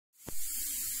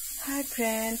Hi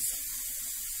friends,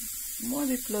 মই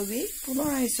বিপ্লবী পুনৰ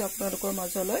আহিছো আপোনালোকৰ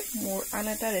মাজলৈ মোৰ আন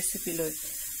এটা ৰেচিপি লৈ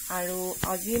আৰু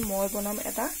আজি মই বনাম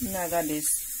এটা নাগা ডিশ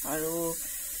আৰু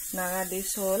নাগা ডিশ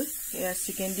হল এয়া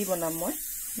চিকেন দি বনাম মই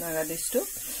নাগা ডিশটো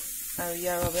আৰু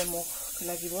ইয়াৰ বাবে মোক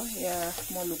লাগিব এয়া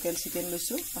মই লোকেল চিকেন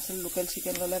লৈছো আসল লোকেল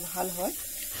চিকেন ললে ভাল হয়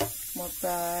মই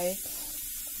প্ৰায়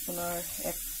আপোনাৰ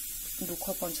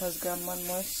 250 গ্ৰাম মান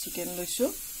মই চিকেন লৈছো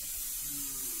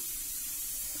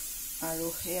আৰু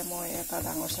হেয়া মই এটা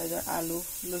ডাঙৰ সাইজৰ আলু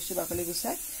লৈছো বাকলি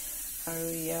গুছাই আৰু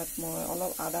ইয়াত মই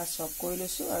অলপ আদা চপ কৰি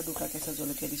লৈছো আৰু দুটা কেঁচা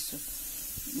জলকীয়া দিছো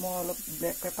মই অলপ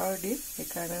ব্লেক পেপাৰ দি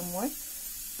একাৰণে মই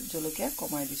জলকীয়া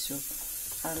কমাই দিছো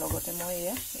আৰু লগতে মই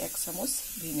এয়া 1 চামুচ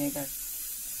ভিনেগাৰ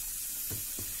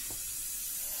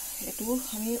এটো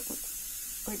আমি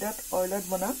উইদাউট অইলত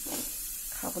বনাম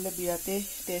খাবলৈ বিৰাতে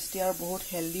টেস্টি আৰু বহুত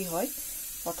হেলদি হয়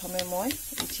প্ৰথমে মই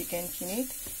চিকেন খিনিত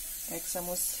 1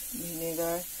 চামুচ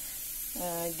ভিনেগাৰ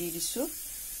দি দিছো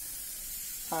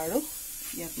আৰু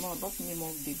ইয়াত মই অলপ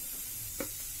নিমখ দিম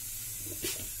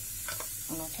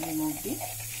অলপ নিমখ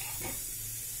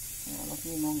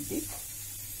দি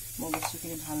মই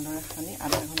বস্তুখিনি ভালদৰে সানি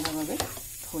আধা ঘণ্টাৰ বাবে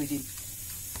থৈ দিম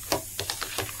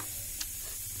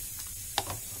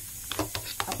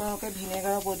আপোনালোকে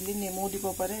ভিনেগাৰৰ বদলি নেমু দিব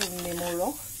পাৰে নেমুৰ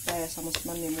ৰস প্ৰায় 1 চামুচ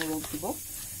মান নেমুৰ ৰস দিব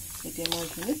এতিয়া মই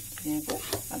এইখিনি ধুনীয়াকৈ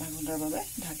আধা ঘণ্টাৰ বাবে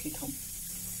ঢাকি থম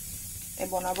এ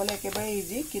বনাবলৈ একেবাৰে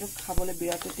ইজি কিন্তু খাবলৈ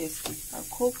বিৰাট টেস্টি আৰু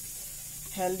খুব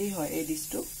হেলদি হয় এই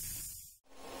ডিশটো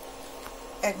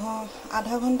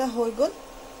আধা ঘণ্টা হৈ গল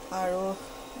আৰু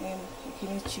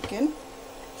এইখিনি চিকেন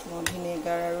মই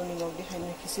ভিনেগাৰ আৰু নিমখ দি সানি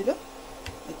ৰাখিছিলো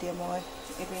এতিয়া মই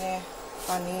এপিনে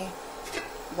পানী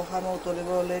বহাই মই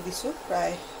উতলিবলৈ দিছো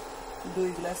প্ৰায় 2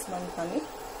 গ্লাস মান পানী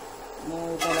মই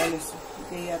উতলাই লৈছো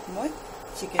এতিয়া ইয়াত মই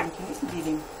চিকেনখিনি দি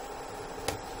দিম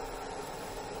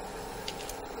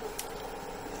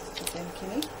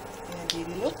চিকেনখিনি দি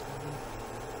দিলো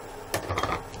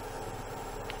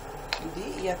দি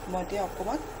ইয়াত মই এতিয়া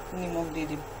অকমান নিমখ দি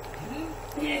দিম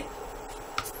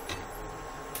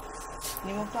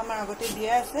নিমখটো আমাৰ আগতে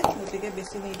দিয়া আছে গতিকে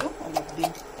বেছি নিদো অলপ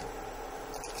দিম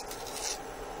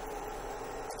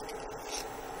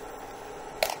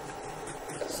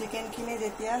চিকেনখিনি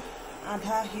যেতিয়া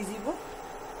আধা সিজিব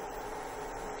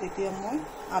তেতিয়া মই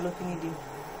আলুখিনি দিম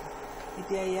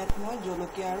এতিয়া ইয়াত মই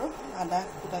জলকীয়া আৰু আদা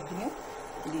কুটাখিনি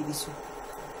দি দিছো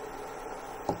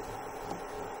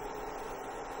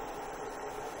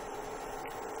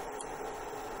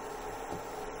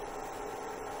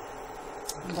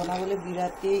বনাবলৈ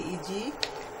বিৰাতে ইজি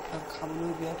আৰু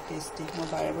খাবলৈ বিৰাট টেস্টি মই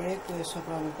বাৰে বাৰে কৈ আছো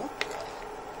আপোনালোকক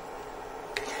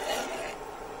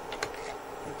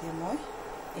এতিয়া মই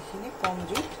এইখিনি কম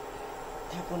জুইত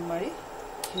ঢাকন মাৰি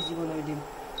সিজিবলৈ দিম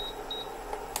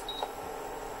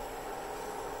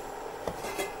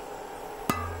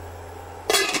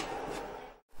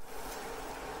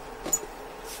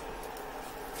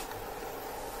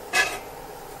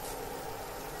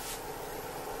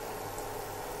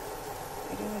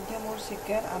এতিয়া মোৰ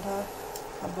চিকেন আধা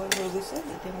বইল হৈ গৈছে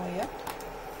এতিয়া মই ইয়াত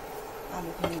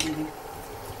আলুখিনি দি দিম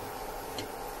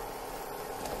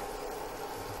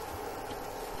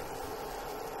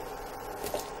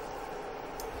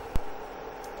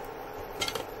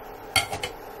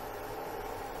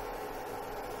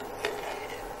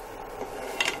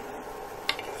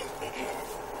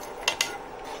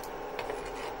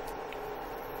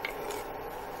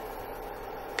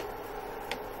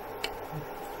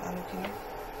আলুখিনি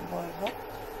বইল হোক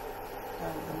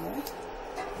তাৰপিছত মই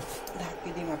ঢাকি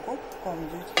দিম আকৌ কম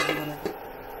জুইত সিজিব লাগে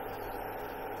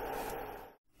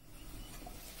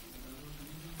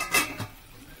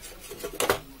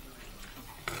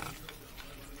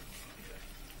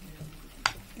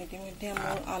ইতিমধ্যে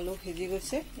মোৰ আলু সিজি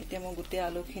গৈছে এতিয়া মই গোটেই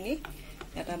আলুখিনি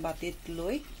এটা বাটিত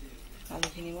লৈ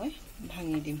আলুখিনি মই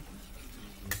ভাঙি দিম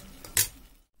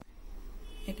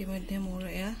ইতিমধ্যে মোৰ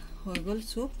এয়া হৈ গল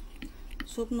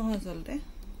চুপ নহয় চলতে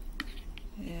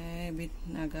এবিধ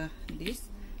নাগা ডিশ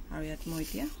আৰু ইয়াত মই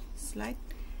এতিয়া স্লাইড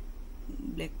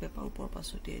ব্লেক পেপাৰ ওপৰ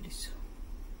পাছতে দিছো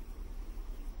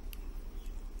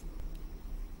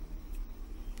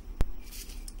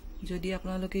যদি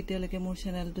আপোনালোকে এতিয়ালৈকে মোৰ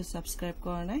চেনেলটো সাবস্ক্ৰাইব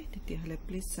কৰা নাই তেতিয়াহলে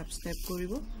প্লিজ সাবস্ক্ৰাইব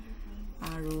কৰিব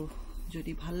আৰু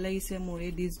যদি ভাল লাগিছে মোৰ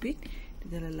এই ডিশবিধ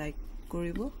তেতিয়াহলে লাইক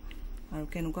কৰিব আৰু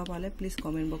কেনেকুৱা পালে প্লিজ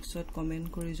কমেন্ট বক্সত কমেন্ট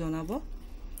কৰি জনাব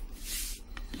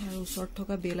আৰু ওচৰত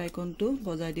থকা বেল আইকনটো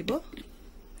বজাই দিব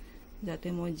যাতে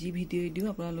মই যি ভিডিও দিও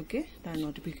আপোনালোকে তাৰ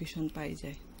নটিফিকেশন পাই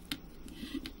যায়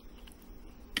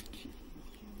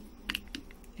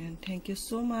and thank you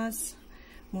so much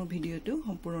মোৰ ভিডিওটো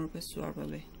সম্পূৰ্ণৰূপে চোৱাৰ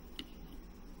বাবে